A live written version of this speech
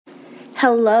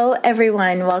Hello,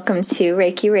 everyone. Welcome to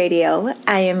Reiki Radio.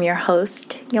 I am your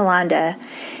host, Yolanda.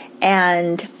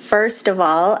 And first of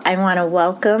all, I want to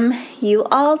welcome you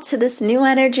all to this new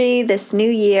energy, this new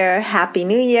year. Happy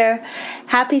New Year.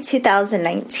 Happy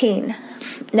 2019.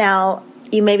 Now,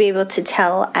 you may be able to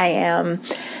tell I am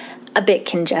a bit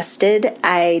congested.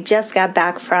 I just got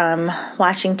back from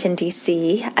Washington,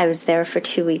 D.C. I was there for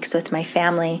 2 weeks with my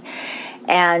family,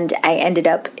 and I ended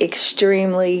up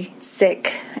extremely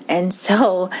sick. And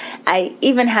so I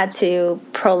even had to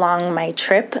prolong my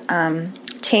trip,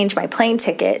 change my plane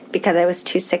ticket because I was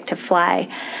too sick to fly.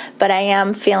 But I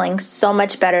am feeling so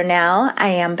much better now. I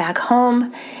am back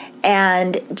home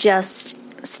and just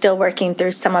still working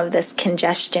through some of this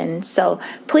congestion. So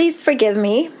please forgive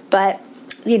me, but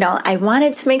I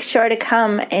wanted to make sure to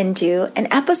come and do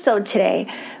an episode today.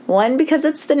 One, because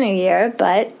it's the new year,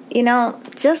 but,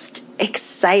 just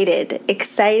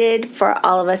excited for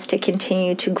all of us to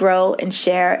continue to grow and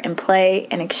share and play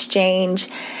and exchange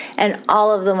and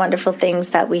all of the wonderful things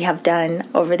that we have done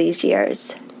over these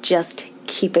years. Just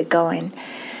keep it going.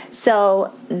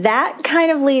 So that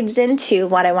kind of leads into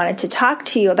what I wanted to talk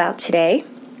to you about today,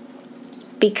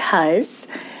 because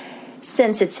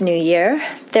since it's New Year,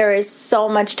 there is so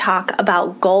much talk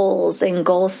about goals and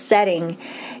goal setting.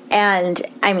 And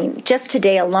just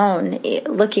today alone,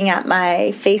 looking at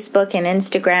my Facebook and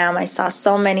Instagram, I saw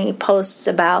so many posts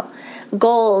about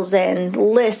goals and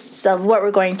lists of what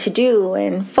we're going to do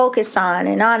and focus on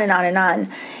and on and on and on.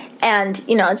 And,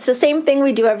 it's the same thing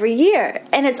we do every year.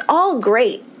 And it's all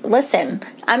great. Listen,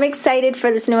 I'm excited for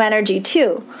this new energy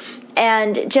too.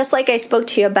 And just like I spoke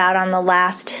to you about on the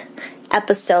last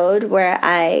episode where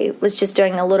I was just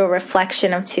doing a little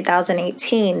reflection of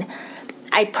 2018,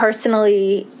 I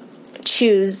personally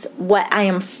choose what I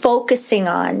am focusing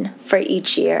on for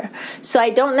each year. So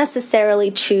I don't necessarily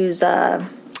choose a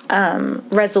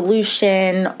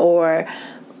resolution or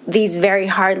these very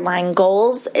hardline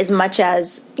goals as much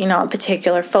as, a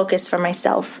particular focus for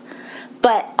myself.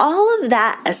 But all of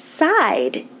that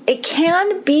aside, it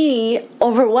can be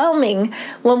overwhelming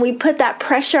when we put that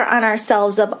pressure on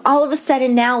ourselves of all of a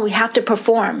sudden now we have to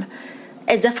perform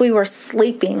as if we were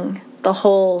sleeping the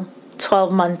whole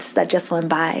 12 months that just went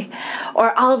by.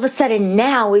 Or all of a sudden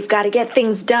now we've got to get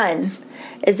things done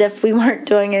as if we weren't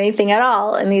doing anything at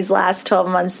all in these last 12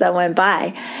 months that went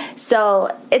by.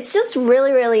 So it's just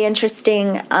really, really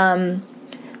interesting.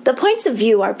 The points of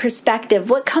view, our perspective,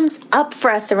 what comes up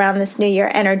for us around this New Year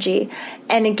energy.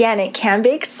 And again, it can be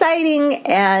exciting.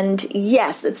 And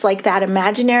yes, it's like that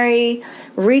imaginary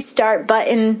restart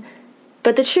button.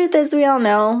 But the truth is, we all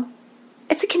know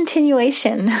it's a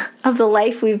continuation of the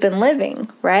life we've been living,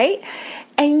 right?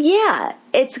 And yeah,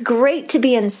 it's great to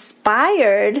be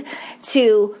inspired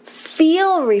to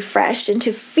feel refreshed and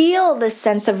to feel this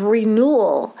sense of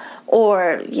renewal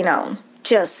or,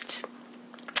 just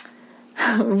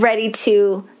ready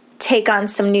to take on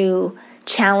some new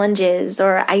challenges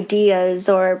or ideas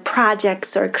or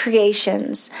projects or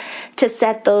creations, to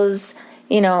set those,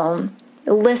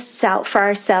 lists out for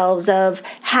ourselves of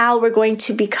how we're going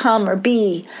to become or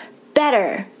be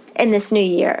better in this new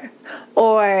year,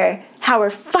 or how we're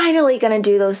finally going to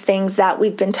do those things that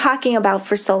we've been talking about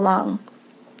for so long.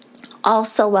 All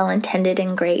so well intended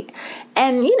and great.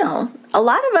 And, a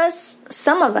lot of us,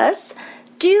 some of us,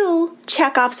 do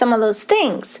check off some of those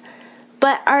things,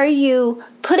 but are you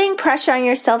putting pressure on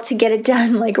yourself to get it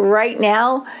done like right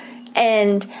now?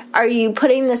 And are you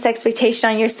putting this expectation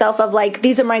on yourself of like,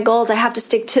 these are my goals, I have to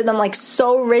stick to them like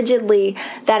so rigidly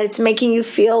that it's making you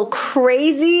feel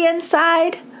crazy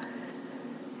inside?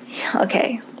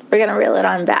 Okay, we're going to reel it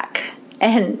on back.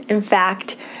 And in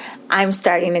fact, I'm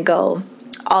starting to go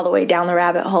all the way down the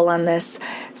rabbit hole on this.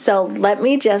 So let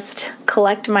me just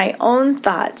collect my own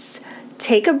thoughts,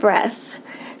 take a breath,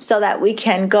 so that we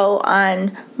can go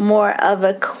on more of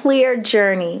a clear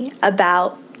journey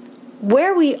about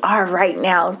where we are right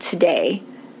now today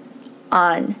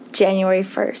on January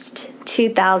 1st,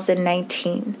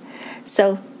 2019.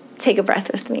 So take a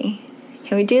breath with me.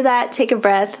 Can we do that? Take a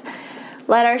breath.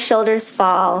 Let our shoulders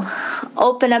fall.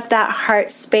 Open up that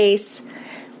heart space.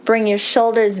 Bring your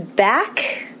shoulders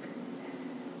back.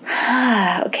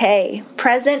 Okay,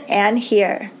 present and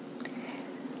here.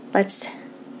 Let's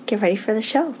get ready for the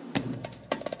show.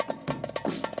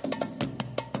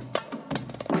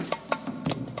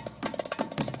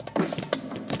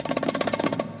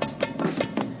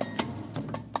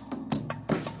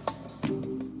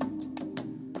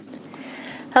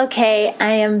 Okay,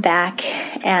 I am back,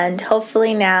 and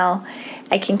hopefully now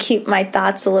I can keep my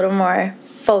thoughts a little more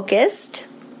focused.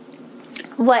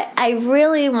 What I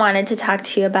really wanted to talk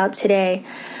to you about today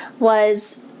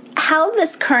was how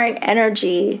this current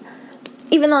energy,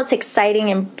 even though it's exciting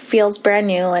and feels brand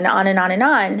new and on and on and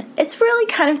on, it's really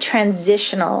kind of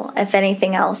transitional, if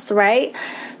anything else, right?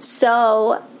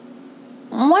 So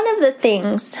one of the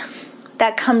things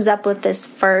that comes up with this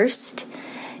first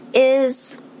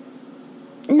is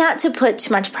not to put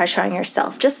too much pressure on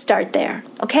yourself. Just start there,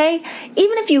 okay?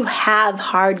 Even if you have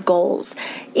hard goals,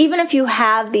 even if you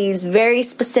have these very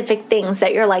specific things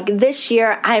that you're like, this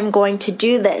year I'm going to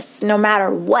do this no matter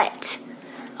what.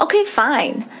 Okay,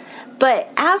 fine.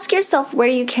 But ask yourself where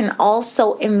you can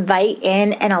also invite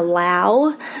in and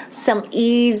allow some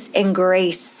ease and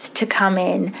grace to come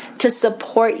in to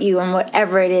support you in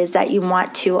whatever it is that you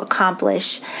want to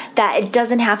accomplish, that it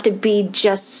doesn't have to be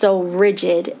just so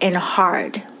rigid and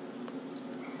hard.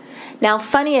 Now,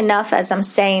 funny enough, as I'm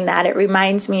saying that, it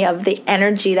reminds me of the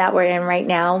energy that we're in right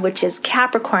now, which is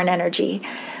Capricorn energy.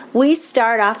 We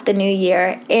start off the new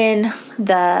year in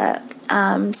the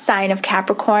sign of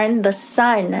Capricorn. The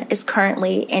sun is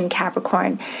currently in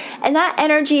Capricorn. And that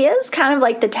energy is kind of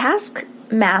like the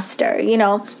taskmaster. You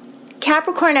know,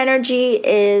 Capricorn energy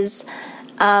is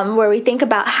where we think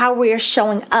about how we are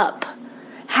showing up,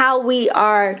 how we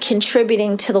are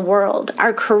contributing to the world,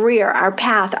 our career, our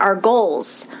path, our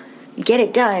goals. Get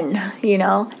it done, you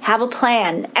know, have a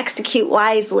plan, execute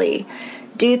wisely,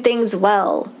 do things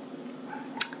well,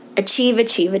 achieve,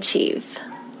 achieve, achieve.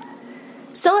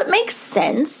 So it makes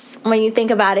sense when you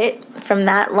think about it from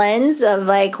that lens of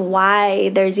like why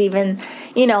there's even,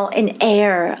 you know, an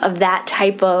air of that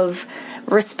type of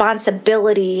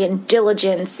responsibility and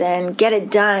diligence and get it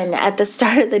done at the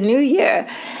start of the new year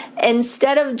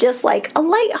instead of just like a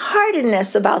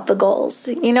lightheartedness about the goals,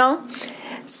 you know?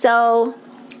 So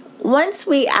once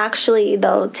we actually,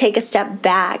 though, take a step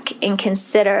back and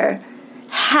consider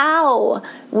how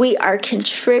we are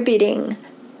contributing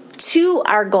to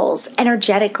our goals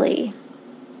energetically,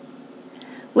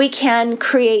 we can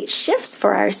create shifts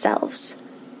for ourselves.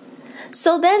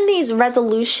 So then these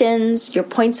resolutions, your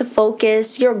points of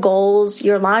focus, your goals,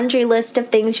 your laundry list of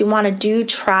things you want to do,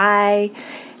 try,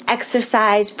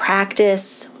 exercise,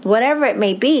 practice, whatever it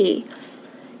may be,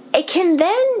 it can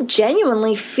then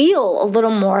genuinely feel a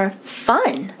little more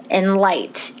fun and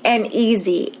light and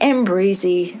easy and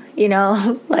breezy, you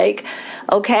know, like,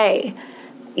 okay,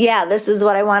 yeah, this is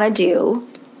what I want to do,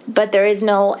 but there is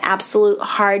no absolute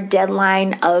hard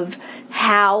deadline of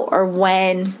how or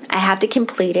when I have to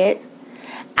complete it.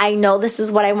 I know this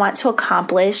is what I want to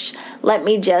accomplish. Let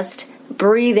me just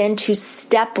breathe into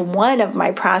step one of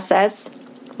my process.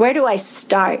 Where do I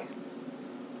start?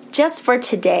 Just for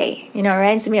today. You know, it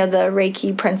reminds me of the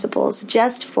Reiki principles,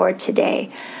 just for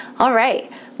today. All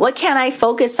right, what can I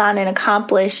focus on and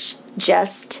accomplish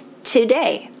just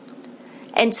today?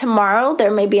 And tomorrow, there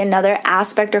may be another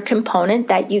aspect or component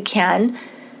that you can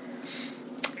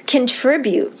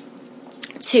contribute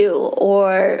to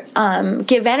or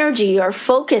give energy or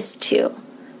focus to.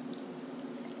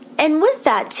 And with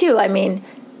that, too, I mean,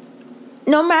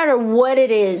 no matter what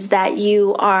it is that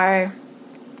you are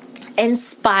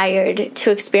inspired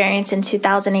to experience in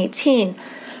 2018,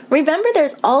 remember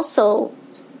there's also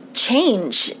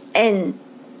change and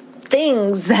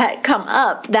things that come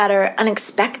up that are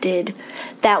unexpected,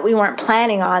 that we weren't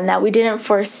planning on, that we didn't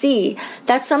foresee,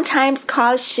 that sometimes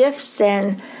cause shifts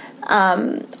and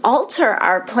alter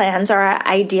our plans or our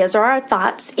ideas or our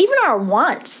thoughts, even our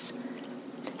wants.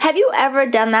 Have you ever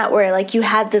done that where like you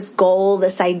had this goal,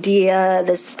 this idea,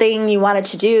 this thing you wanted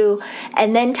to do,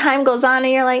 and then time goes on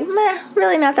and you're like, meh,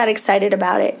 really not that excited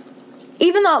about it?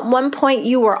 Even though at one point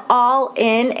you were all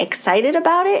in excited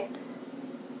about it,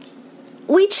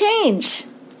 we change.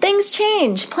 Things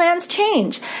change. Plans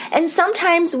change. And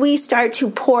sometimes we start to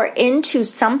pour into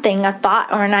something, a thought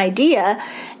or an idea,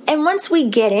 and once we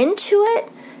get into it,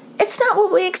 it's not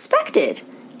what we expected.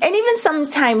 And even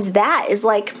sometimes that is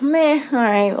like, meh, all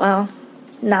right, well,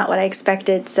 not what I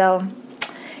expected, so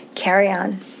carry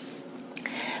on.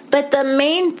 But the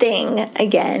main thing,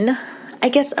 again, I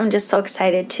guess I'm just so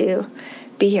excited to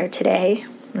be here today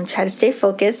and try to stay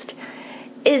focused,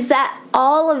 is that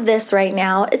all of this right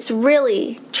now, it's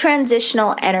really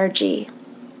transitional energy.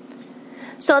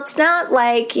 So it's not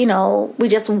like, you know, we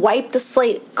just wiped the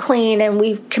slate clean and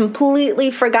we completely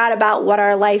forgot about what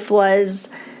our life was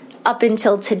up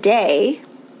until today.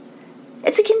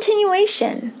 It's a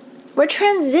continuation. We're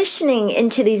transitioning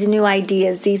into these new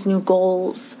ideas, these new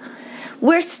goals.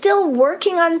 We're still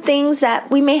working on things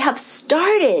that we may have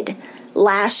started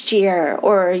last year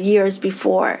or years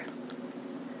before.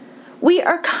 We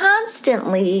are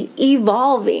constantly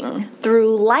evolving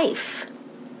through life,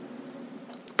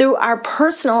 through our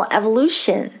personal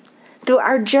evolution, through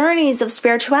our journeys of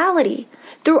spirituality,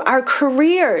 through our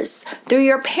careers, through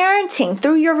your parenting,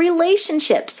 through your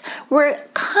relationships. We're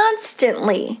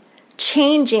constantly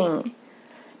changing,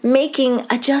 making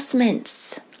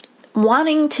adjustments,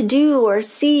 wanting to do or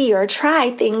see or try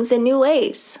things in new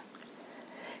ways.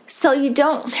 So you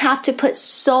don't have to put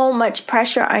so much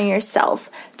pressure on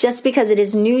yourself just because it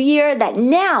is New Year that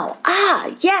now,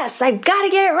 yes, I've got to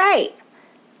get it right.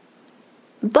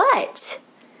 But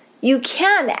you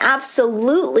can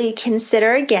absolutely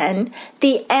consider again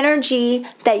the energy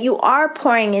that you are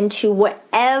pouring into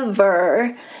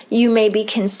whatever you may be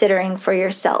considering for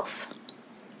yourself.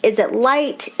 Is it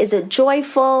light? Is it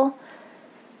joyful?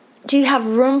 Do you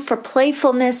have room for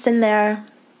playfulness in there?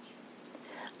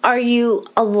 Are you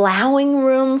allowing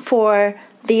room for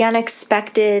the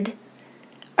unexpected?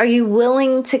 Are you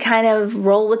willing to kind of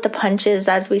roll with the punches,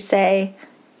 as we say,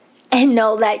 and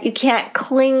know that you can't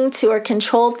cling to or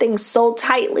control things so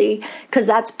tightly, because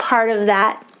that's part of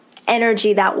that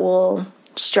energy that will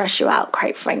stress you out,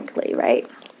 quite frankly, right?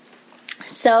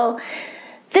 So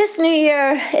this new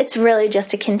year, it's really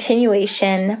just a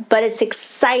continuation, but it's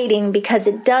exciting because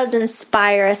it does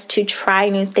inspire us to try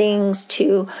new things,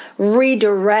 to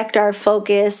redirect our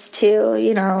focus,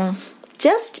 to,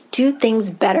 just do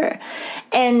things better.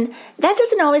 And that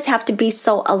doesn't always have to be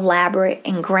so elaborate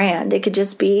and grand. It could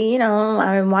just be,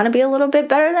 I want to be a little bit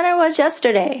better than I was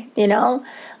yesterday,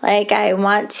 like I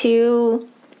want to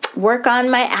work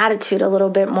on my attitude a little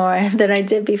bit more than I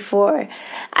did before.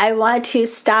 I want to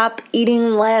stop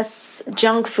eating less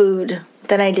junk food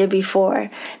than I did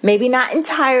before. Maybe not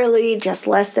entirely, just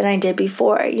less than I did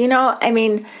before.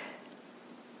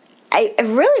 I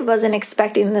really wasn't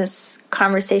expecting this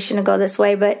conversation to go this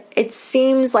way, but it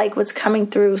seems like what's coming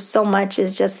through so much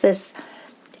is just this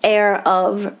air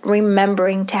of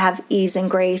remembering to have ease and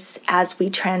grace as we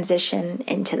transition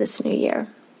into this new year.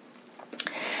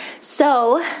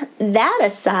 So that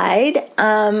aside,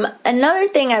 another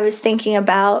thing I was thinking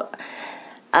about,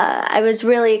 I was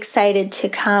really excited to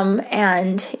come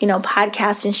and,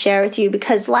 podcast and share with you,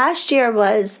 because last year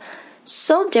was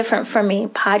so different for me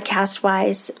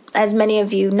podcast-wise. As many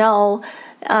of you know,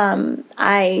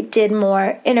 I did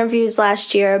more interviews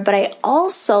last year, but I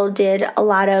also did a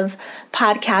lot of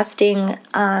podcasting,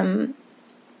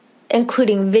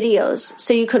 including videos.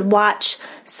 So you could watch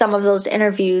some of those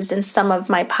interviews and some of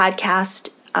my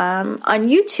podcast on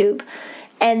YouTube.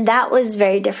 And that was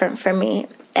very different for me.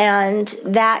 And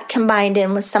that combined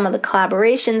in with some of the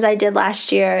collaborations I did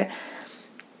last year,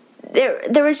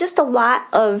 there was just a lot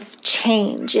of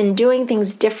change and doing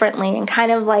things differently and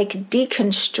kind of like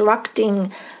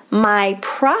deconstructing my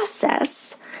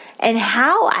process and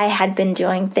how I had been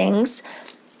doing things,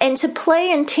 and to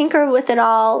play and tinker with it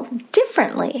all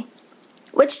differently,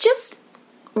 which just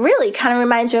really kind of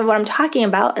reminds me of what I'm talking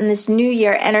about in this new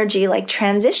year energy, like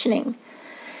transitioning.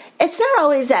 It's not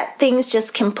always that things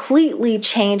just completely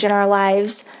change in our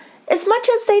lives as much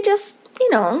as they just,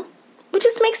 we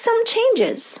just make some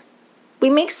changes. We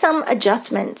make some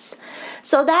adjustments.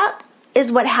 So that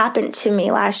is what happened to me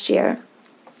last year.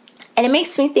 And it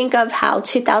makes me think of how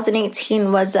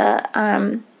 2018 was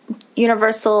a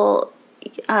universal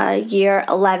year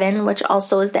 11, which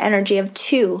also is the energy of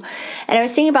 2. And I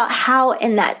was thinking about how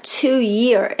in that 2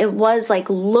 year, it was like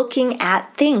looking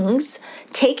at things,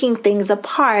 taking things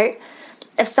apart.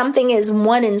 If something is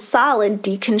one and solid,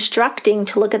 deconstructing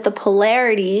to look at the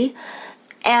polarity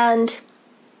and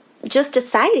just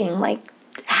deciding, like,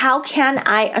 how can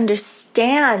I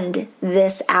understand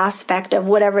this aspect of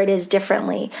whatever it is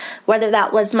differently? Whether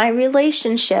that was my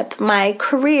relationship, my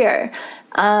career,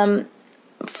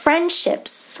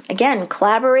 friendships, again,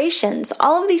 collaborations,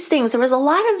 all of these things. There was a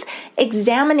lot of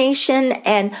examination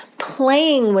and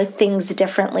playing with things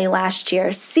differently last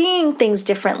year, seeing things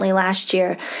differently last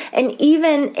year. And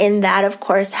even in that, of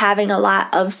course, having a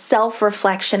lot of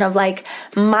self-reflection of like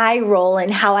my role and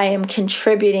how I am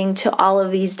contributing to all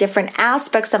of these different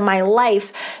aspects of my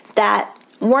life that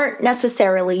weren't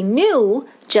necessarily new,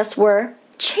 just were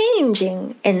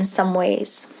changing in some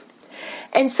ways.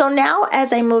 And so now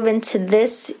as I move into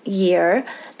this year,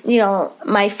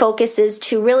 my focus is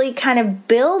to really kind of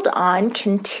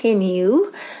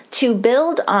continue to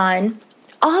build on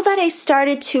all that I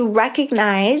started to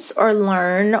recognize or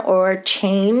learn or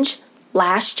change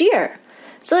last year.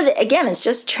 So again, it's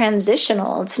just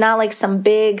transitional. It's not like I'm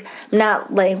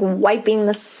not like wiping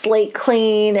the slate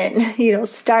clean and,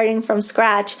 starting from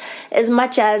scratch, as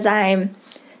much as I'm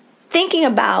thinking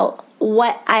about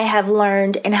what I have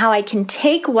learned and how I can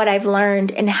take what I've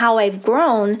learned and how I've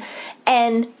grown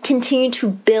and continue to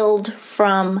build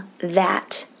from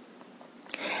that.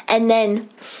 And then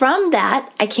from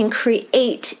that, I can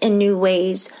create in new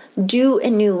ways do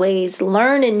in new ways,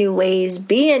 learn in new ways,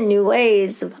 be in new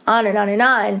ways, on and on and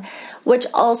on, which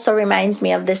also reminds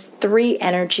me of this 3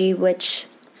 energy, which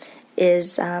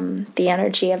is the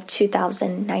energy of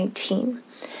 2019.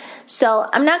 So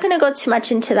I'm not going to go too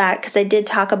much into that because I did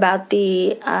talk about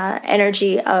the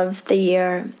energy of the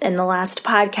year in the last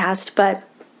podcast, but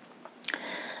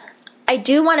I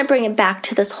do want to bring it back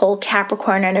to this whole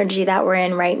Capricorn energy that we're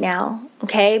in right now,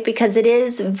 okay? Because it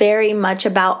is very much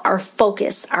about our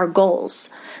focus, our goals.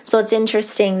 So it's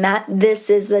interesting that this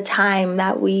is the time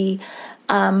that we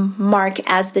mark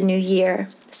as the new year.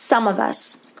 Some of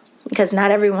us, because not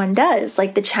everyone does.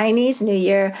 Like the Chinese New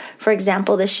Year, for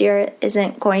example, this year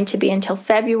isn't going to be until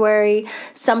February.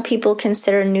 Some people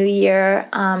consider New Year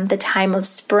the time of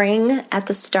spring at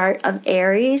the start of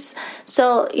Aries.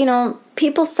 So,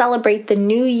 people celebrate the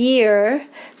new year,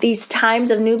 these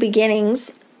times of new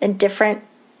beginnings, in different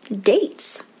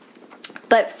dates.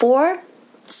 But for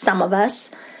some of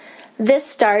us, this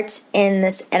starts in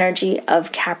this energy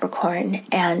of Capricorn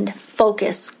and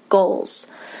focus,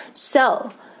 goals.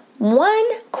 So,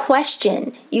 one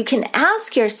question you can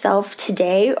ask yourself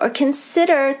today or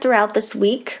consider throughout this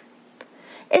week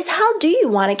is, how do you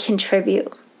want to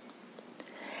contribute?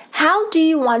 How do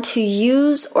you want to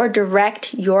use or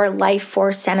direct your life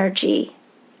force energy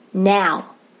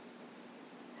now?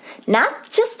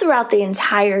 Not just throughout the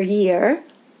entire year,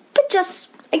 but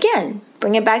just, again,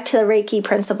 bring it back to the Reiki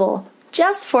principle,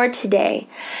 just for today.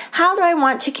 How do I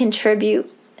want to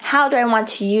contribute? How do I want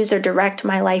to use or direct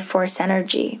my life force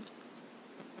energy?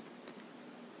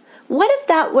 What if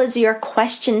that was your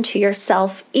question to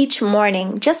yourself each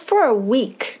morning, just for a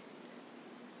week?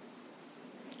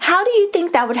 How do you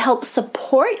think that would help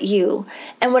support you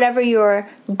and whatever your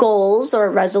goals or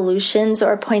resolutions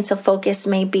or points of focus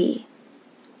may be?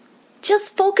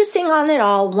 Just focusing on it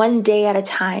all one day at a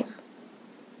time.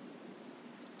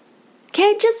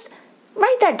 Okay, just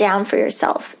write that down for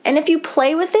yourself. And if you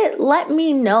play with it, let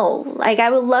me know. I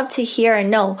would love to hear and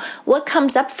know what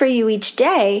comes up for you each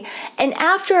day. And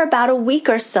after about a week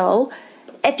or so,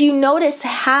 if you notice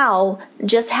how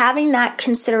just having that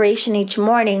consideration each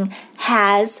morning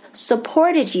has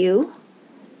supported you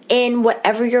in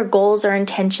whatever your goals or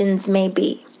intentions may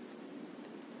be.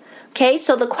 Okay,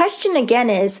 so the question again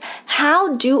is,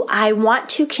 how do I want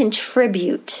to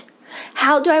contribute?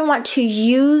 How do I want to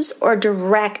use or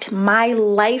direct my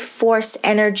life force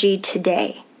energy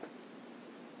today?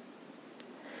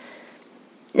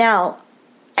 Now,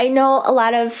 I know a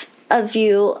lot of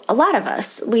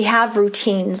us, we have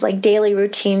routines, like daily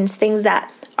routines, things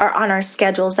that are on our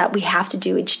schedules that we have to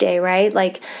do each day, right?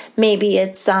 Like maybe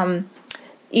it's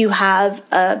you have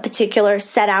a particular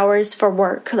set hours for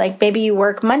work. Like maybe you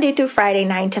work Monday through Friday,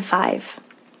 9 to 5.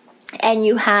 And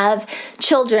you have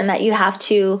children that you have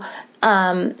to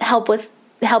help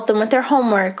them with their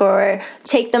homework or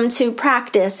take them to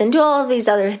practice and do all of these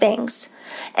other things.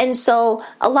 And so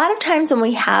a lot of times when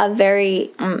we have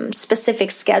very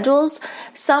specific schedules,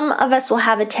 some of us will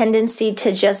have a tendency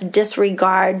to just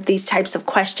disregard these types of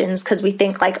questions because we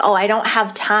think like, oh, I don't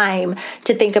have time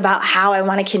to think about how I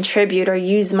want to contribute or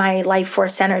use my life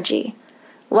force energy.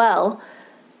 Well,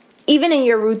 even in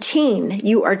your routine,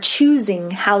 you are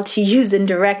choosing how to use and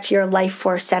direct your life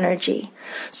force energy.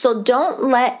 So don't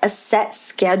let a set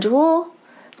schedule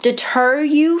deter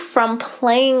you from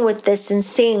playing with this and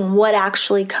seeing what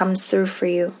actually comes through for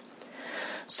you.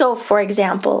 So, for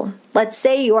example, let's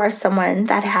say you are someone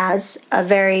that has a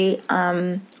very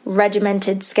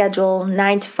regimented schedule,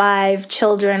 9 to 5,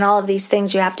 children, all of these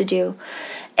things you have to do.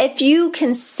 If you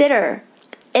consider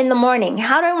in the morning,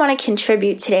 how do I want to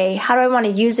contribute today? How do I want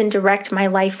to use and direct my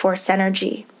life force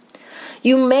energy?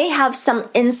 You may have some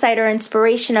insight or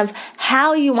inspiration of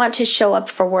how you want to show up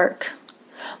for work,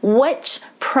 which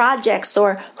projects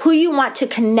or who you want to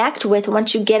connect with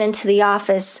once you get into the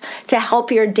office to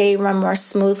help your day run more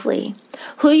smoothly,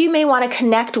 who you may want to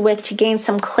connect with to gain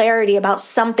some clarity about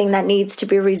something that needs to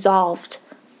be resolved.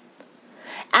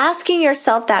 Asking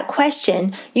yourself that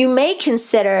question, you may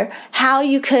consider how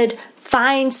you could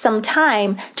find some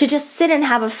time to just sit and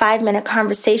have a 5-minute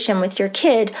conversation with your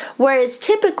kid, whereas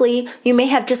typically you may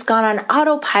have just gone on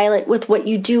autopilot with what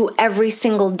you do every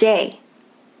single day.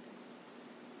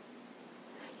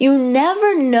 You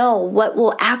never know what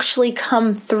will actually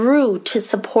come through to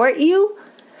support you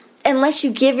unless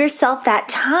you give yourself that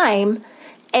time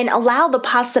and allow the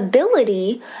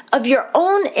possibility of your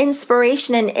own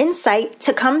inspiration and insight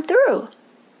to come through.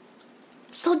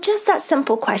 So just that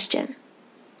simple question.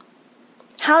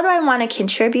 How do I want to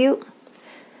contribute?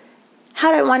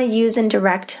 How do I want to use and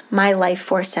direct my life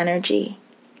force energy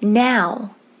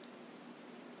now?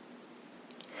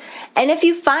 And if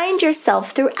you find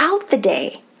yourself throughout the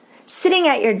day sitting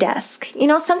at your desk,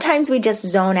 sometimes we just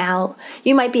zone out.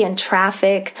 You might be in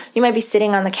traffic. You might be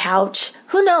sitting on the couch.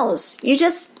 Who knows? You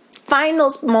just find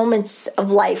those moments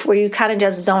of life where you kind of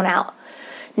just zone out.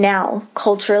 Now,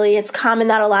 culturally, it's common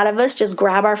that a lot of us just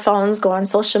grab our phones, go on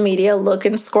social media, look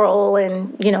and scroll,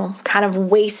 and, kind of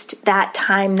waste that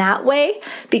time that way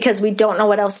because we don't know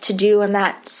what else to do in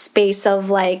that space of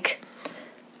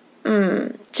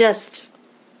just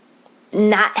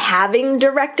not having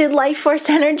directed life force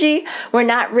energy. We're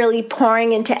not really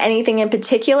pouring into anything in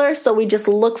particular, so we just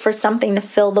look for something to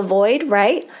fill the void,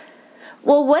 right?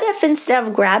 Well, what if instead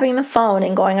of grabbing the phone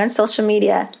and going on social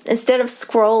media, instead of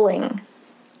scrolling,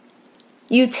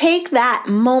 you take that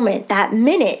moment, that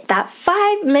minute, that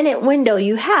 5-minute window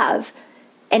you have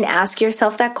and ask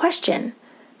yourself that question.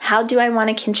 How do I want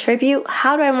to contribute?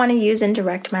 How do I want to use and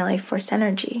direct my life force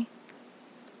energy?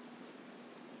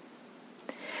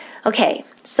 Okay,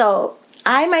 so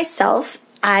I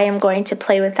am going to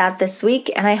play with that this week,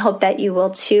 and I hope that you will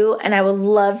too. And I would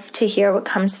love to hear what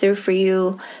comes through for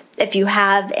you. If you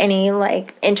have any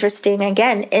interesting,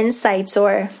 again, insights,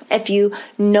 or if you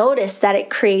notice that it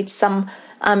creates some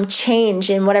change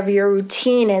in whatever your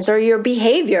routine is or your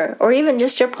behavior or even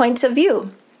just your points of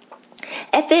view.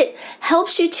 If it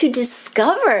helps you to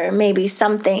discover maybe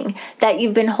something that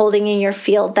you've been holding in your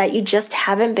field that you just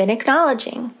haven't been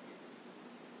acknowledging.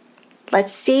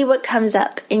 Let's see what comes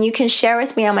up. And you can share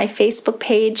with me on my Facebook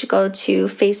page. Go to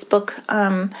Facebook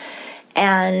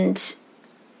and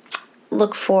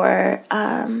look for,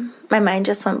 my mind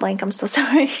just went blank. I'm so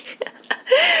sorry.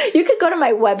 You could go to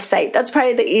my website. That's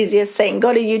probably the easiest thing.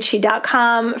 Go to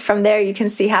yuchi.com. From there, you can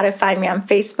see how to find me on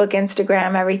Facebook,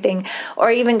 Instagram, everything. Or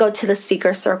even go to the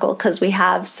Seeker Circle because we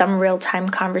have some real-time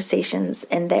conversations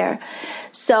in there.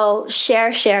 So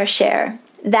share.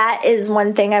 That is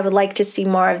one thing I would like to see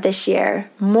more of this year.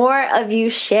 More of you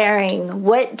sharing.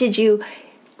 What did you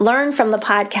learn from the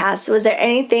podcast? Was there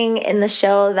anything in the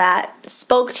show that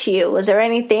spoke to you? Was there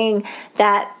anything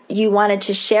that you wanted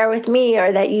to share with me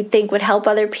or that you think would help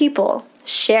other people?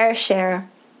 Share.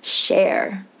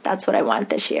 That's what I want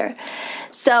this year.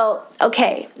 So,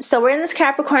 okay. So we're in this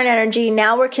Capricorn energy.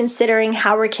 Now we're considering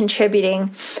how we're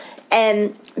contributing.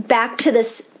 And back to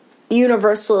this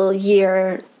universal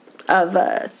year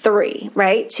of 3,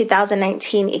 right?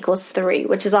 2019 equals 3,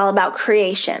 which is all about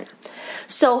creation.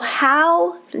 So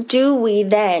how do we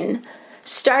then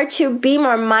start to be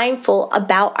more mindful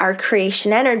about our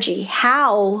creation energy,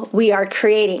 how we are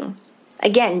creating,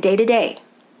 again, day to day?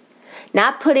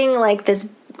 Not putting this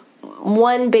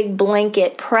one big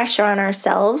blanket pressure on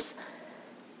ourselves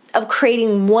of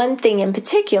creating one thing in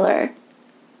particular.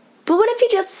 But what if you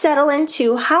just settle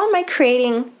into, how am I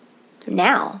creating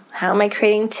now? How am I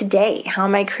creating today? How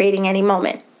am I creating any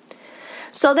moment?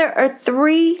 So there are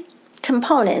 3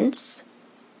 components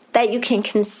that you can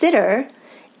consider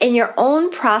in your own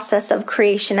process of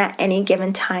creation at any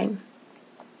given time.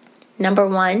 Number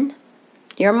 1,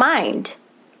 your mind.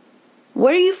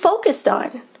 What are you focused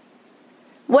on?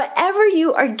 Whatever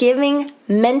you are giving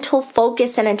mental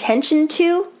focus and attention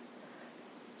to,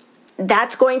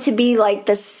 that's going to be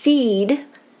the seed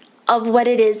of what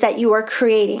it is that you are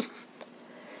creating.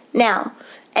 Now,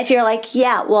 if you're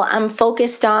I'm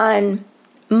focused on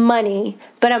money,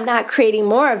 but I'm not creating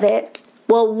more of it,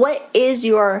 well, what is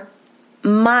your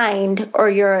mind or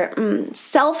your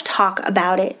self-talk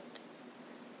about it?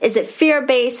 Is it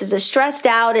fear-based? Is it stressed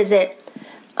out? Is it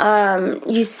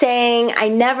you saying, I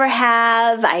never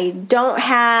have, I don't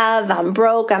have, I'm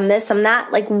broke, I'm this, I'm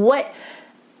that? What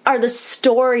are the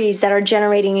stories that are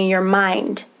generating in your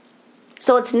mind?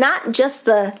 So it's not just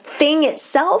the thing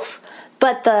itself,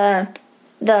 but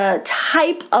the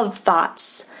type of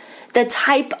thoughts, the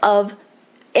type of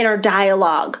inner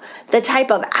dialogue, the type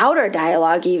of outer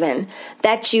dialogue even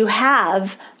that you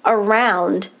have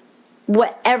around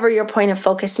whatever your point of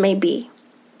focus may be.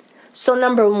 So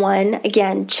number 1,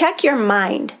 again, check your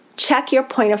mind, check your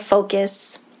point of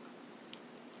focus.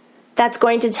 That's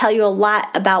going to tell you a lot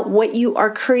about what you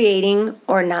are creating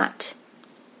or not.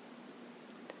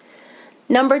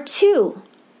 Number 2,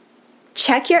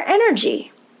 check your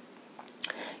energy.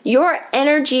 Your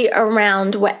energy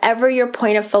around whatever your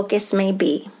point of focus may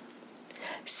be.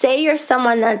 Say you're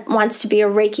someone that wants to be a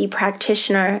Reiki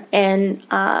practitioner and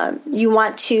you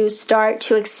want to start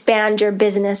to expand your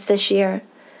business this year.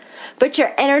 But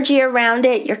your energy around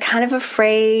it, you're kind of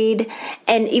afraid.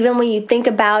 And even when you think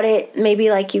about it, maybe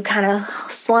you kind of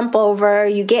slump over,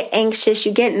 you get anxious,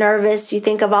 you get nervous, you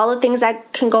think of all the things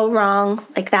that can go wrong,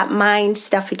 that mind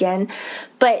stuff again.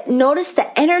 But notice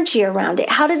the energy around it.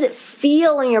 How does it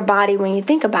feel in your body when you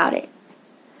think about it?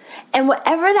 And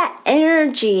whatever that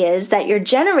energy is that you're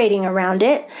generating around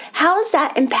it, how is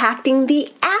that impacting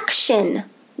the action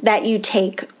that you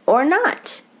take or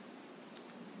not?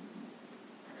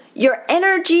 Your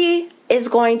energy is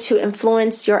going to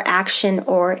influence your action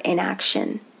or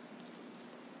inaction.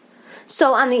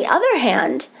 So on the other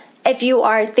hand, if you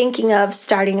are thinking of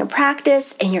starting a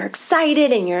practice and you're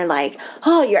excited and you're like,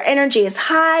 oh, your energy is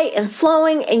high and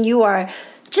flowing and you are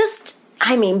just,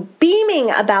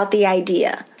 beaming about the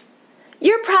idea,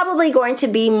 you're probably going to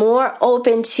be more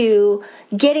open to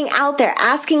getting out there,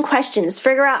 asking questions,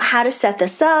 figure out how to set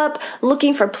this up,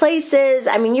 looking for places.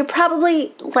 You're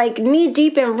probably like knee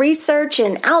deep in research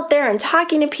and out there and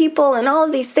talking to people and all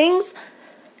of these things.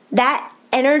 That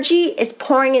energy is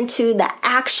pouring into the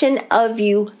action of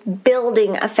you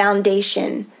building a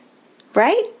foundation,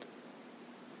 right?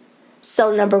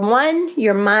 So number 1,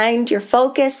 your mind, your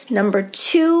focus. Number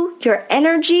 2, your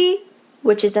energy,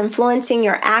 which is influencing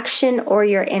your action or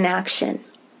your inaction.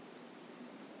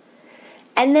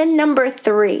 And then number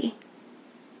 3,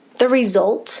 the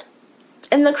result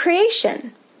and the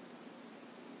creation.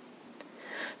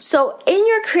 So in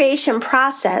your creation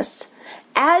process,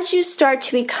 as you start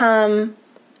to become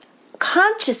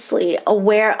consciously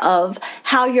aware of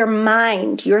how your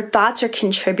mind, your thoughts are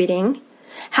contributing,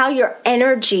 how your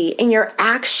energy and your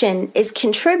action is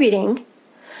contributing,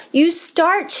 you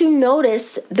start to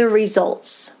notice the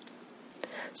results.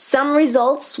 Some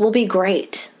results will be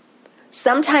great.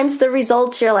 Sometimes the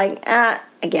results you're like,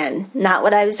 again, not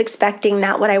what I was expecting,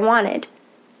 not what I wanted.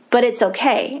 But it's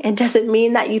okay. It doesn't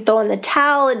mean that you throw in the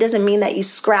towel. It doesn't mean that you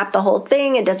scrap the whole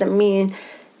thing. It doesn't mean,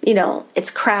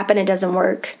 it's crap and it doesn't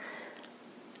work.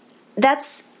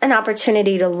 That's an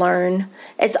opportunity to learn.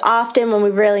 It's often when we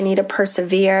really need to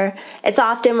persevere. It's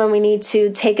often when we need to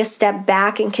take a step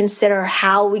back and consider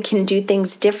how we can do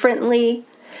things differently.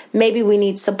 Maybe we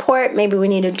need support. Maybe we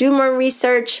need to do more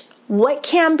research. What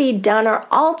can be done or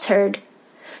altered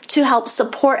to help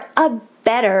support a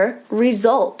better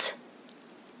result?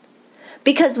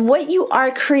 Because what you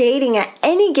are creating at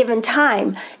any given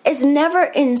time is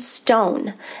never in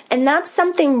stone. And that's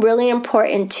something really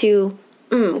important to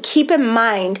keep in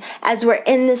mind as we're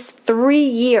in this a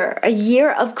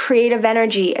year of creative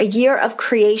energy, a year of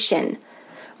creation.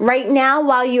 Right now,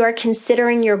 while you are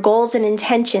considering your goals and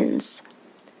intentions,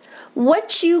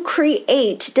 what you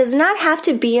create does not have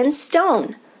to be in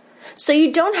stone. So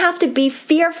you don't have to be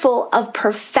fearful of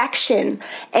perfection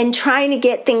and trying to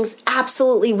get things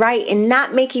absolutely right and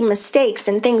not making mistakes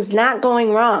and things not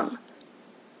going wrong.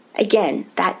 Again,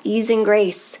 that ease and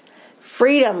grace,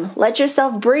 freedom, let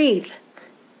yourself breathe.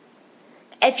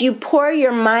 If you pour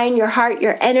your mind, your heart,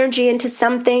 your energy into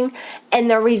something and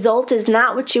the result is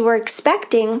not what you were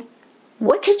expecting,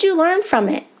 what could you learn from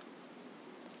it?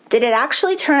 Did it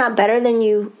actually turn out better than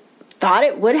you thought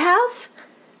it would have?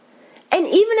 And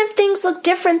even if things look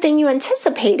different than you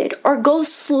anticipated or go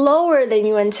slower than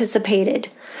you anticipated,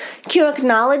 can you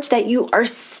acknowledge that you are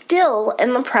still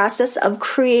in the process of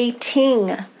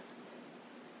creating?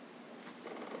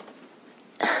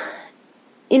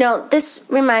 This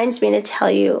reminds me to tell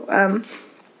you,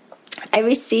 I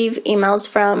receive emails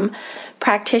from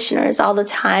practitioners all the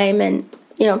time and,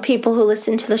 people who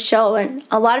listen to the show and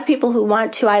a lot of people who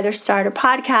want to either start a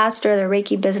podcast or their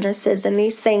Reiki businesses and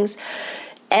these things.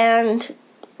 And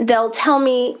they'll tell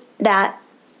me that,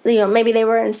 maybe they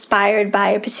were inspired by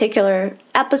a particular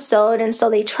episode and so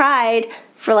they tried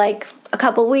for like a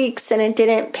couple weeks and it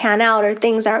didn't pan out or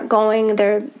things aren't going,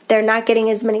 they're not getting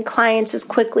as many clients as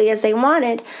quickly as they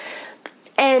wanted.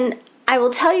 And I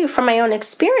will tell you from my own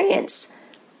experience,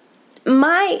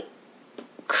 my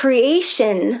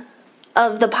creation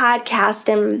of the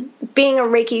podcast and being a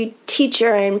Reiki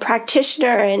teacher and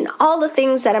practitioner and all the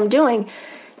things that I'm doing,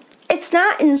 it's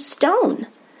not in stone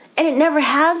and it never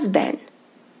has been.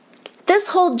 This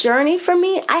whole journey for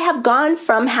me, I have gone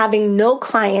from having no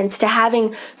clients to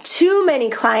having too many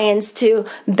clients to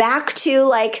back to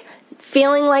like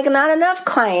feeling like not enough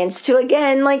clients to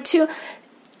again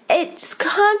it's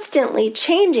constantly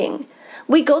changing.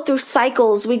 We go through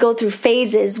cycles, we go through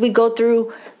phases, we go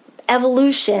through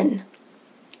evolution.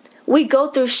 We go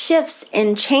through shifts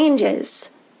and changes.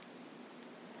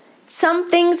 Some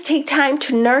things take time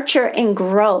to nurture and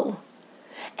grow.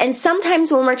 And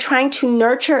sometimes when we're trying to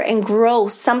nurture and grow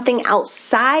something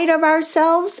outside of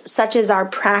ourselves, such as our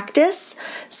practice,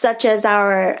 such as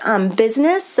our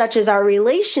business, such as our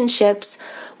relationships,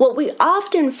 what we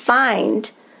often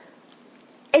find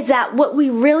is that what we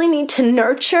really need to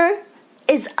nurture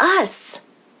is us.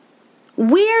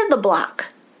 We're the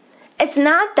block. It's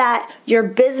not that your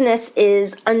business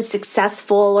is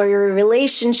unsuccessful or your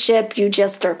relationship, you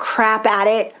just are crap at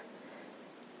it.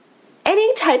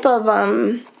 any type of,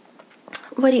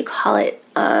 what do you call it?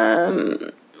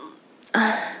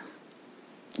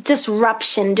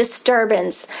 Disruption,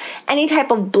 disturbance, any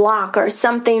type of block or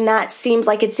something that seems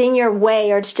like it's in your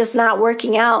way or it's just not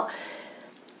working out.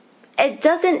 It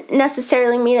doesn't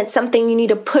necessarily mean it's something you need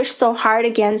to push so hard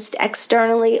against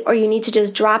externally or you need to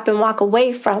just drop and walk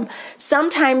away from.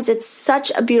 Sometimes it's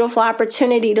such a beautiful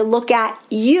opportunity to look at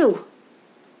you.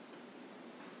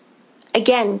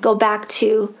 Again, go back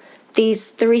to these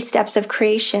 3 steps of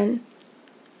creation.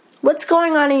 What's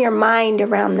going on in your mind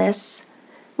around this?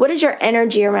 What is your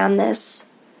energy around this?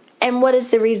 And what is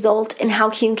the result, and how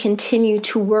can you continue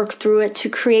to work through it to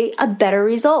create a better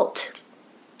result?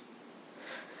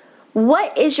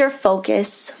 What is your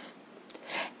focus,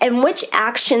 and which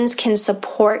actions can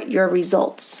support your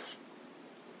results?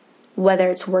 Whether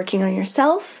it's working on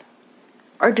yourself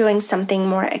or doing something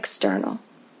more external.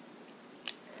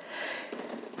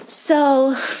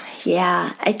 So,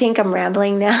 yeah, I think I'm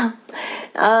rambling now.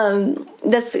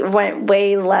 This went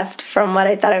way left from what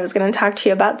I thought I was going to talk to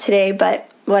you about today, but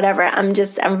whatever. I'm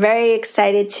very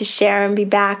excited to share and be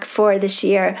back for this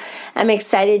year. I'm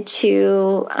excited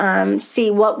to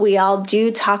see what we all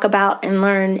do talk about and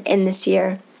learn in this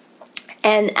year.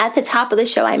 And at the top of the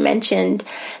show, I mentioned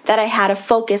that I had a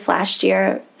focus last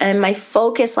year, and my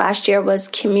focus last year was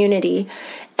community.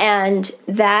 And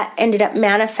that ended up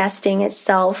manifesting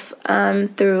itself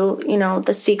through,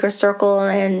 the Seeker Circle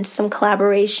and some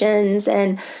collaborations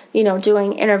and,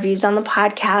 doing interviews on the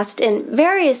podcast in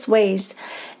various ways.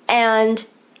 And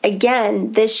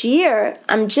again, this year,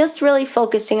 I'm just really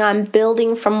focusing on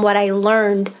building from what I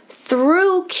learned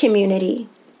through community.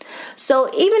 So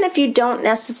even if you don't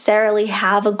necessarily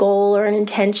have a goal or an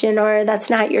intention or that's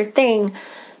not your thing,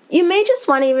 you may just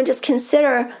want to even just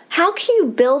consider, how can you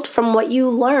build from what you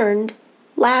learned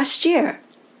last year?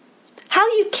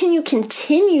 Can you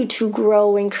continue to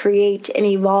grow and create and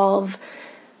evolve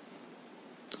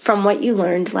from what you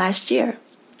learned last year?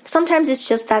 Sometimes it's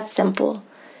just that simple.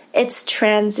 It's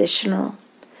transitional.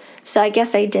 So I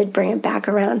guess I did bring it back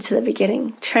around to the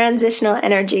beginning. Transitional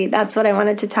energy, that's what I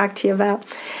wanted to talk to you about.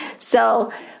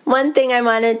 So one thing I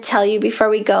want to tell you before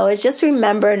we go is just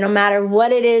remember, no matter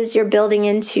what it is you're building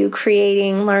into,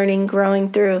 creating, learning, growing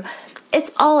through,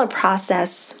 it's all a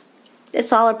process.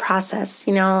 It's all a process,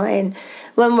 and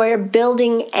when we're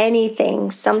building anything,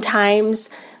 sometimes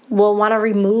we'll want to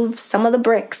remove some of the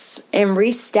bricks and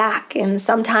restack, and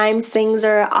sometimes things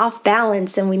are off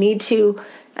balance and we need to,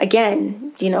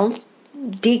 again,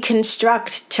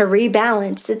 deconstruct to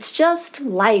rebalance. It's just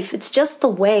life. It's just the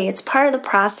way. It's part of the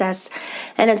process,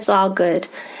 and it's all good.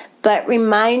 But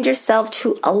remind yourself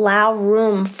to allow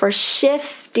room for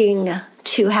shifting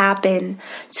to happen,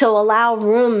 to allow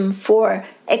room for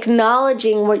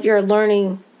acknowledging what you're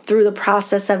learning through the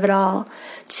process of it all,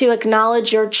 to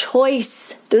acknowledge your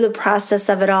choice through the process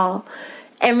of it all.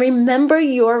 And remember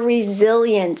your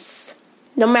resilience.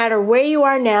 No matter where you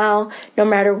are now, no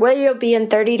matter where you'll be in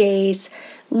 30 days,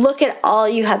 look at all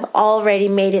you have already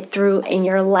made it through in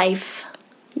your life.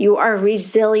 You are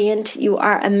resilient. You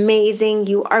are amazing.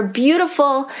 You are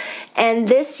beautiful. And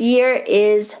this year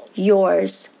is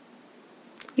yours.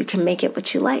 You can make it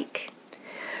what you like.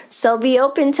 So be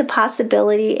open to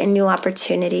possibility and new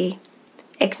opportunity.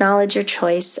 Acknowledge your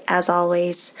choice as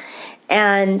always.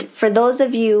 And for those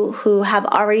of you who have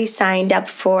already signed up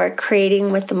for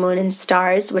Creating with the Moon and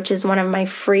Stars, which is one of my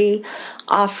free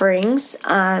offerings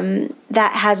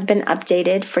that has been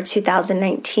updated for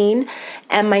 2019,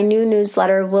 and my new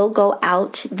newsletter will go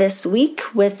out this week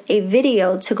with a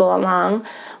video to go along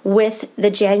with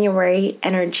the January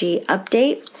energy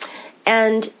update.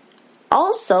 And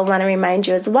also want to remind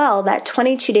you as well that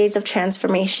 22 Days of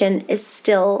Transformation is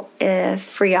still a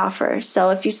free offer. So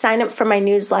if you sign up for my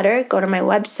newsletter, go to my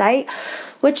website,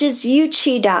 which is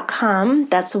yewchi.com.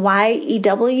 That's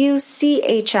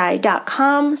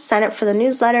YEWCHI.com. Sign up for the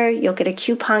newsletter. You'll get a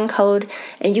coupon code,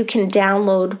 and you can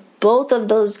download both of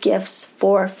those gifts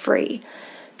for free.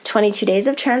 22 Days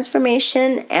of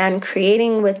Transformation and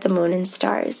Creating with the Moon and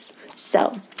Stars.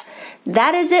 So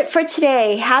that is it for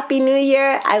today. Happy New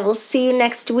Year. I will see you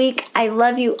next week. I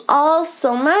love you all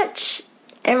so much.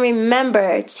 And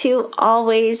remember to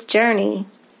always journey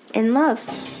in love.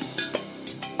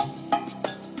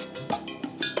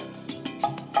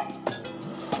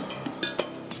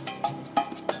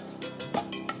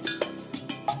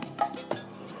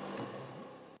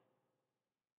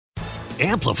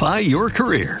 Amplify your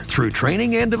career through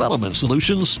training and development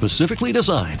solutions specifically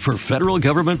designed for federal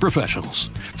government professionals.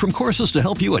 From courses to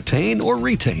help you attain or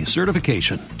retain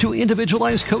certification, to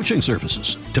individualized coaching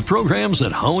services, to programs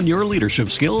that hone your leadership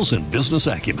skills and business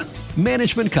acumen,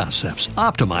 Management Concepts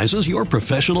optimizes your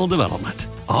professional development.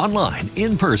 Online,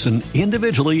 in person,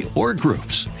 individually, or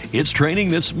groups, it's training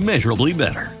that's measurably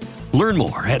better. Learn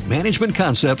more at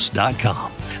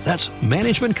managementconcepts.com. That's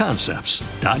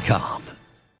managementconcepts.com.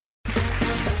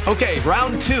 Okay,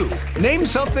 round two. Name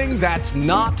something that's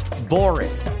not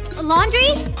boring. A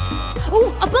laundry? Ooh,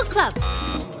 a book club.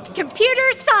 Computer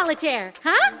solitaire,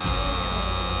 huh?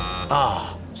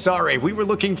 Ah, sorry, we were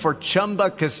looking for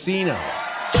Chumba Casino.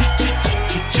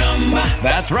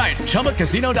 That's right,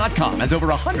 ChumbaCasino.com has over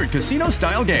 100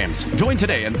 casino-style games. Join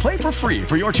today and play for free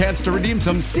for your chance to redeem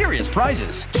some serious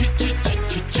prizes.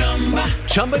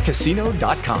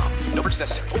 ChumbaCasino.com. No purchase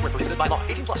necessary. Void where prohibited by law.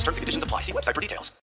 18+ terms and conditions apply. See website for details.